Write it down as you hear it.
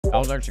That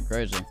was actually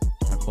crazy.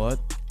 Like, what?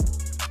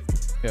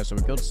 Yeah, so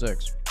we killed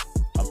 6.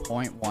 A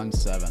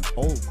 .17.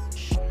 Holy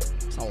shit.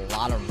 That's a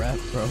lot of rep,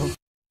 bro.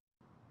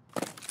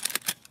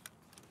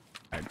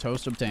 Alright,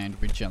 toast obtained.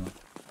 We chilling.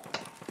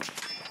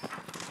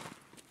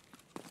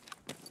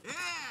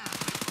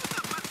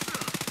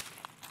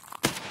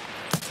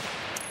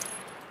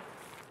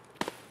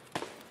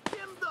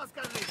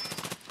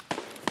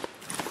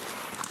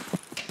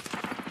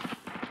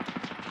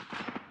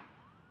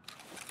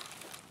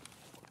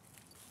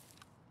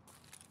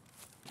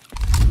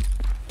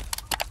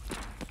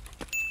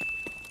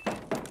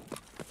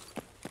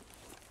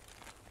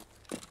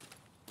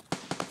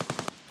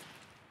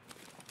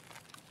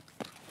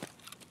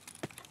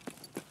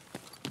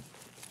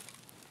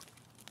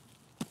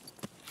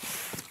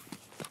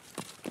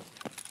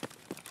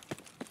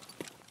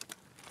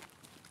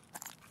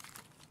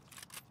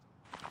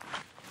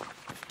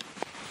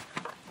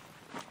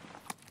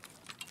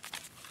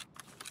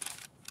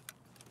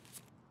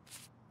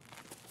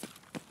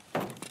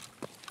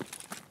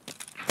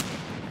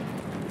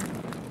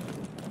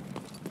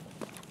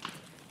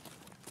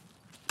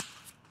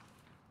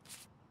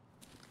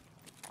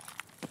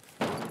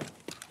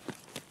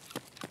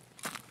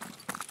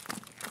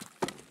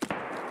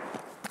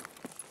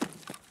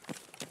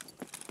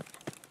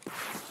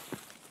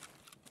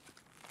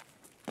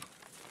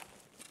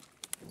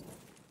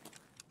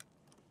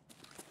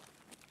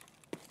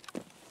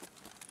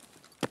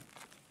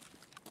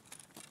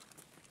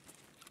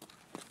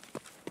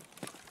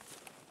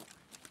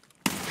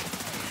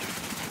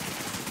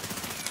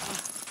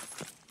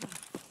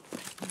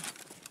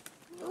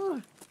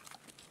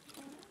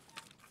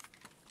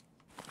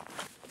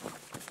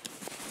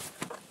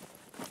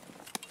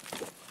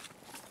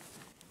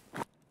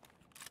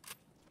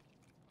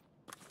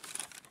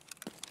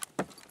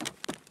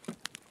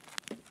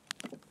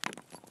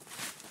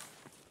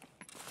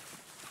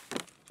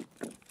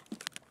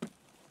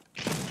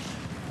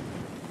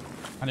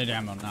 I need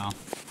ammo now.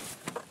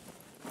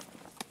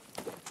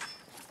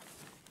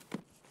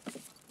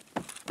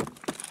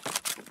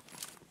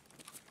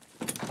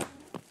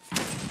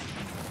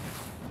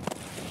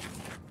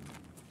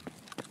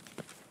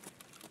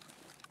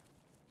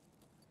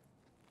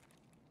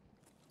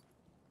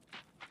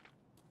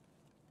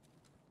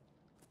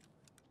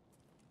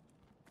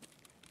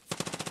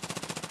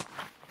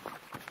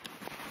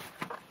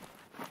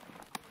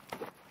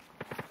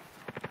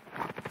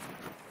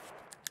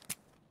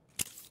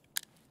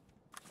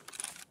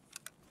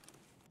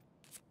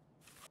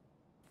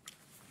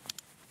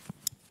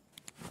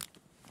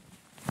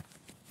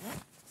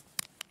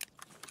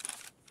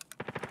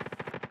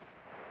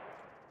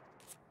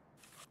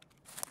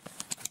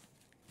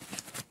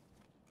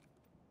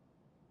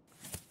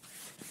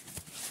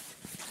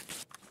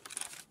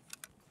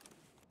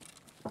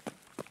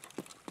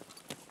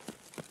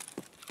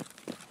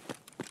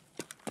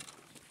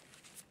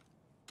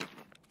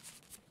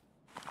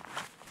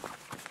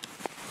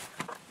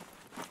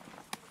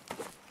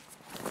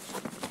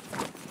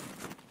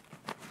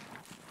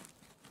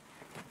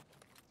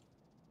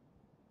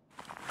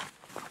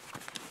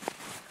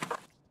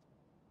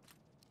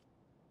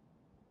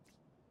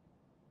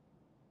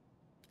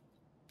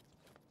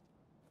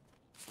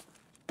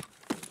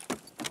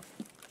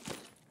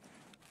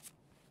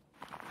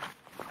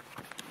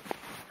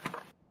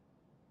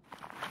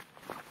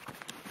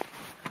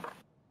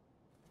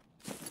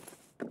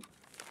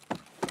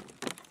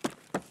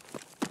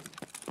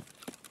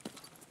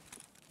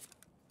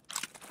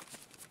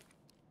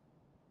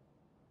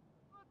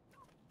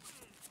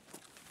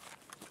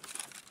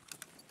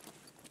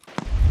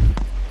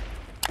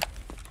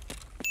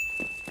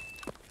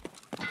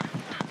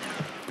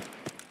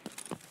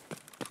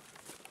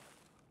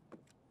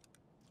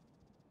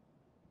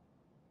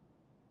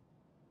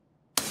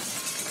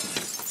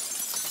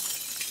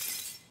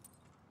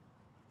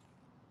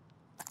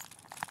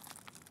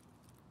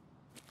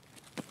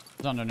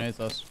 It's underneath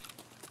us.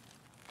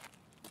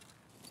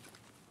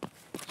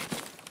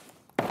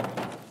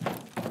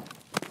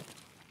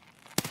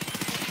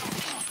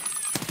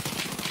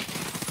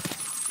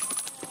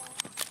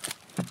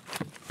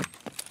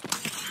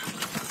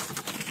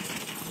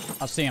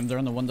 I see them. They're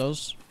in the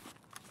windows.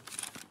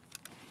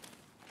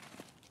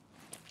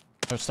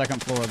 They're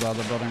second floor of the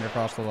other building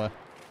across the way.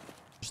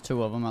 There's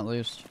 2 of them at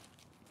least.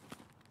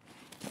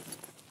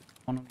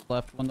 One on the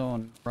left window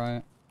and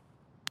right.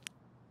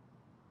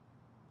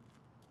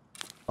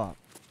 Fuck.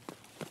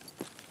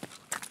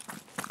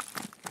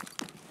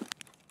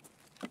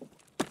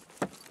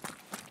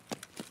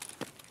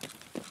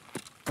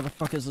 Where the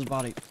fuck is his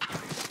body?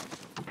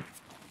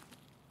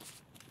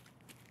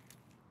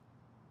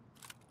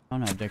 Oh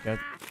no, dickhead.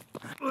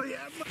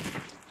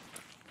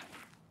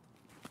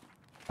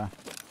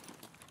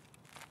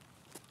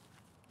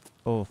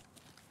 Oh.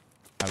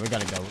 Alright, we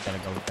gotta go,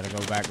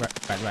 back,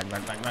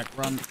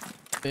 run,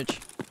 bitch.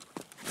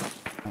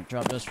 I'll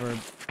drop this for a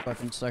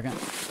fucking second.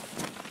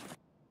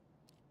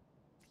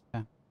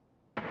 Okay.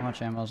 How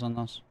much ammo's on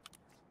this?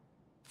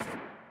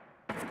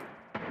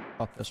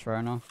 Fuck this for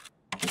right now.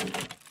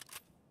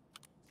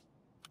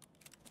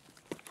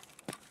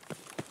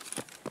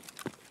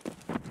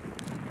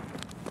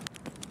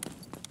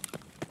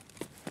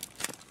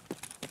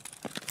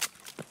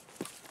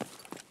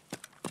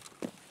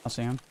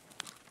 see him.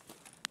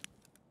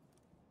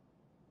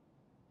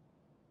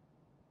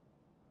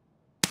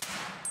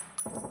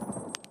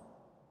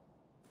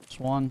 Just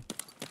one.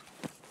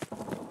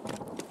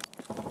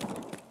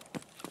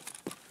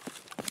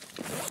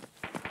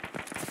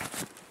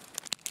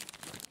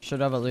 Should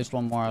have at least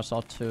one more. I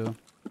saw two.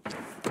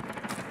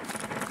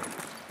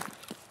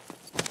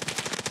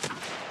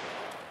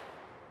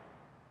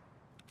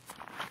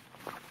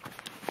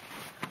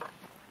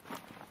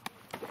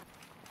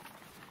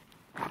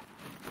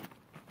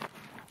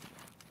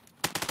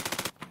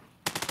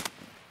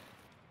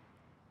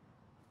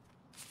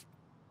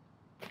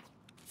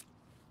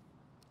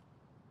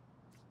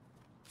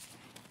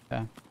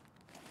 Okay.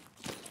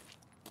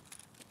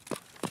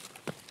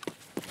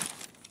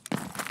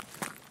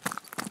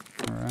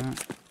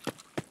 Alright.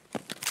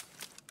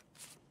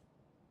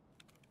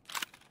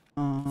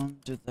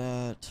 Do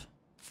that.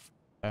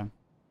 Okay.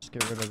 Let's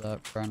get rid of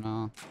that for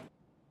now.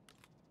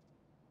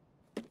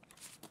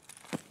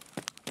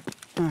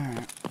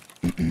 Alright.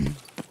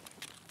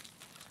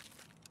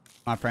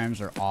 My frames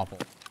are awful.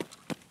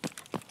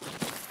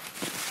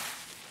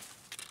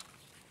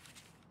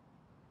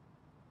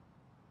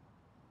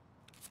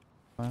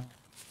 What?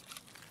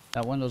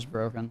 That window's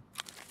broken.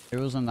 He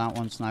was in that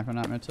one sniping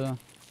at me too.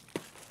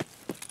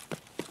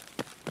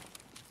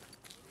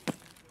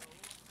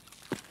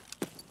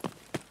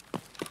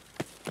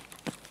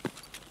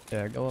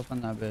 Yeah, go up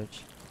on that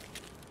bitch.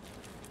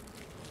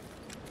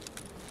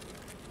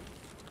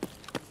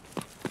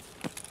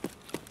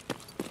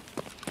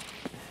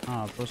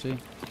 Ah, pussy.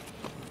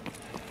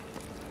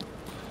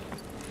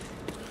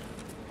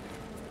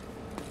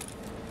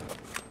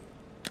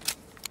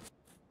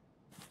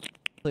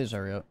 Please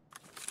hurry up.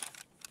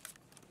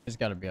 He's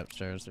gotta be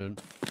upstairs, dude.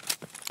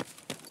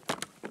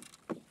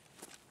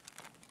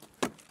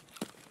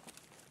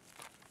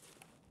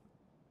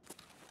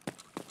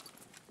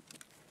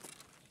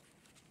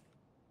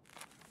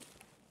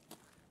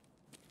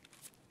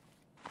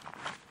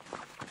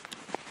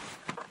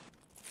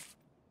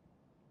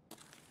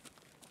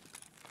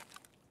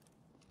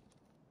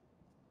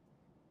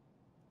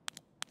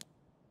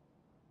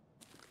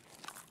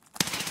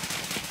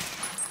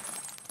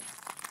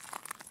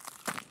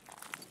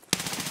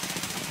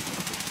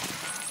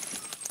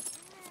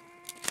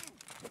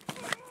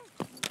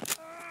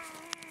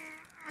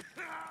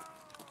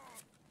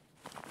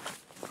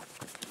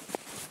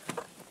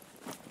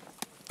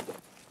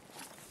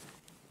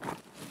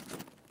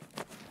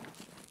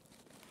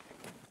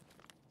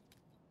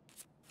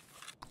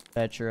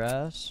 Bet your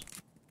ass.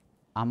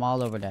 I'm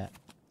all over that.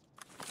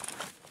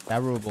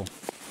 That ruble.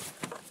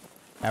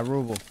 That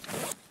ruble.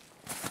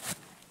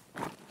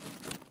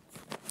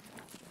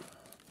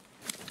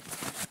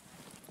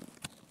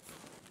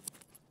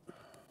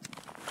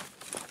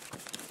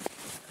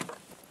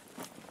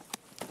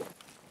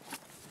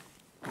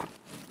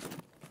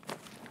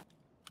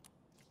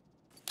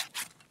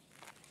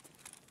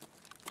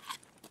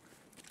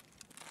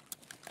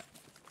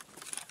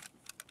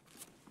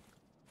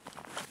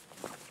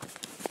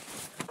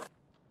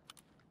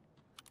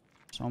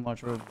 So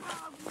much room.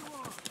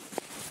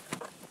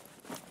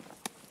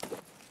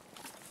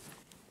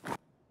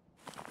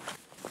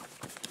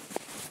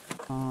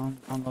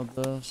 Unload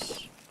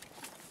this.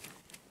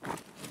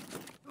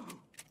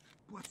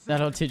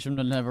 That'll teach them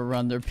to never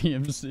run their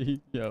PMC,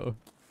 yo.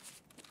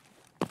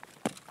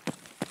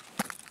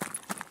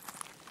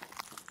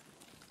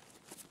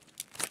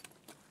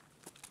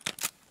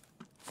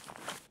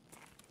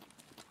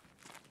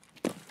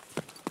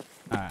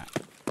 Alright.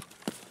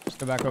 Let's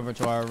go back over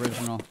to our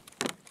original.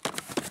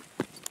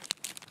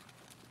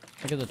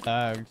 Look at the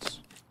tags.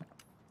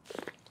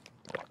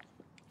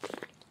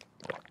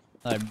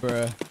 Like,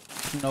 bruh.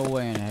 No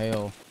way in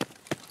hell.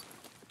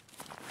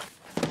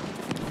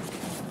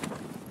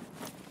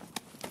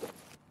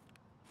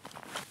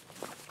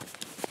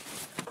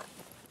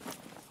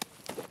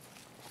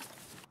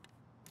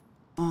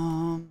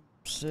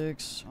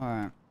 Six.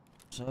 Alright.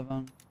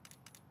 7.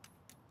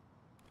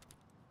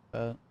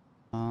 That.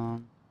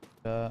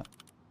 That.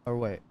 Or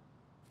wait.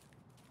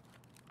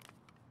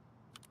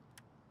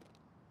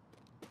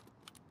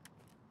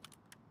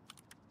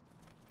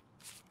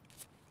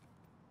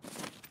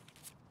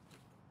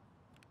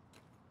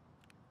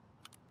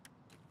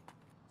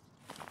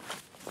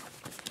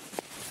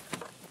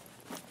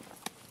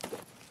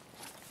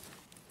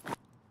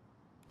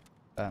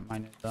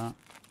 Might need that.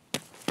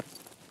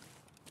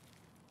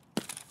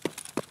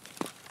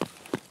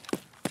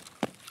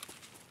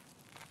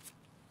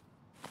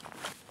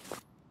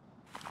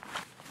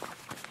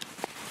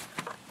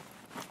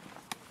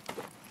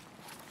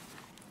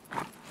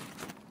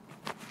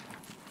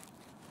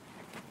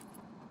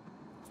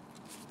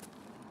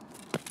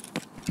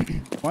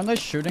 Weren't they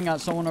shooting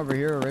at someone over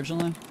here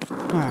originally?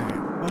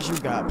 Alright, what you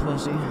got,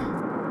 pussy?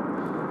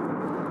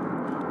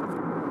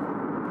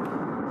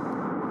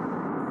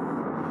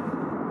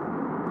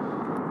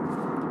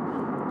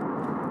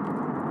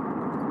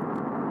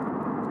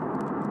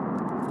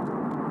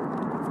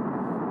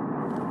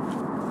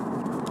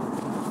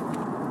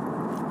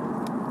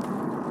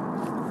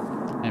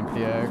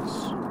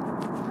 MPX.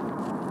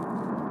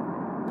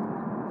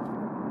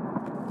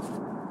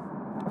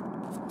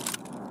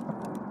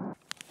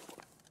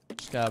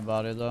 Scav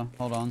body though.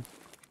 Hold on.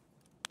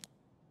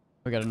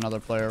 We got another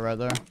player right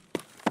there.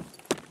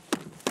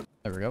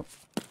 There we go.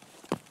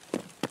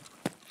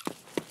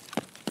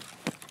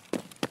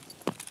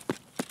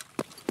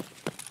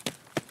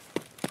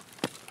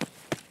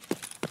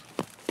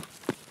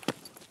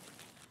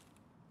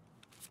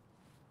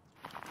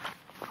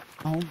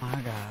 Oh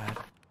my god.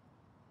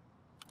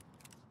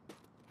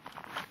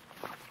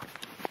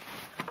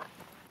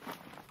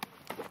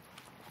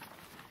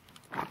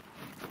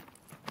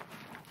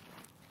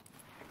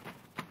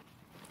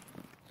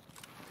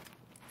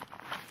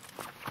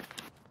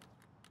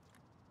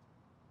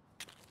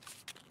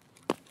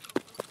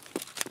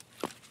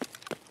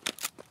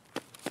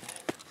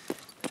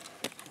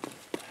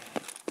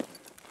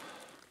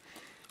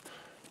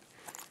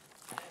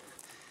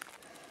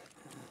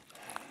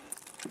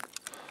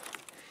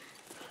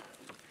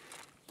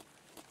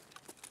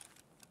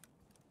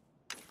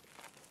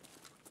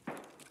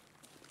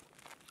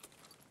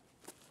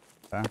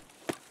 Okay.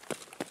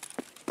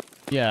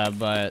 Yeah,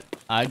 but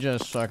I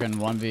just fucking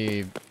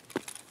 1v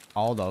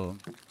all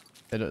of them.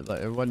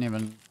 It wasn't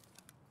even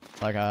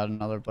like I had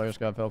another player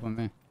Scav helping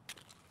me.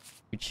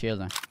 We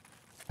chilling.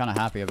 Kind of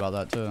happy about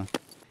that too.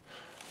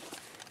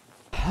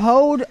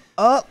 Hold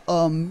up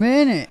a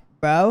minute,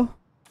 bro.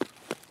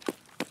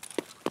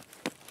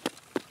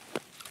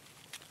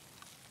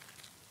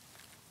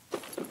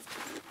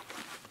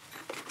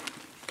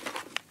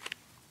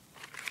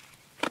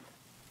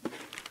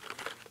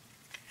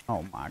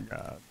 Oh my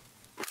god.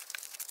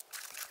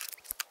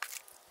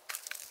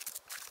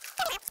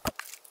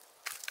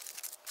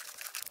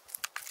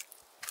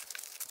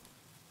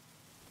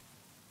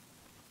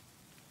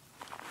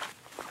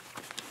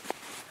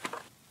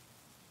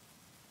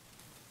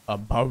 A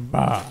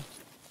baba.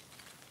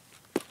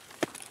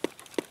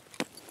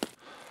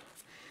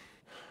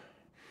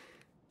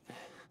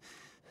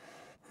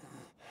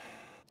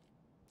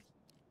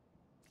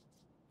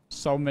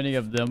 So many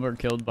of them were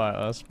killed by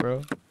us,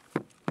 bro.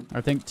 I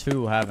think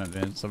 2 haven't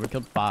been, so we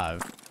killed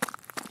 5.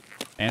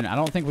 And I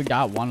don't think we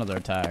got one of their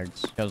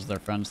tags because their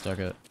friends took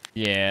it.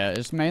 Yeah,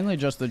 it's mainly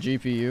just the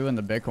GPU and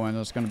the Bitcoin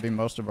that's going to be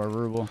most of our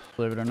ruble,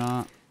 believe it or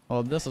not.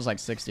 Well, this is like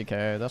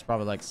 60k. That's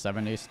probably like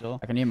 70 still.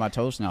 I can eat my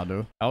toast now,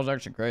 dude. That was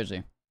actually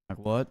crazy. Like,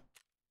 what?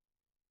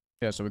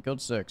 Yeah, so we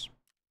killed 6.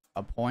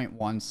 A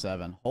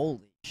 .17.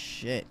 Holy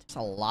shit. That's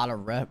a lot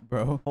of rep,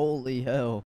 bro. Holy hell.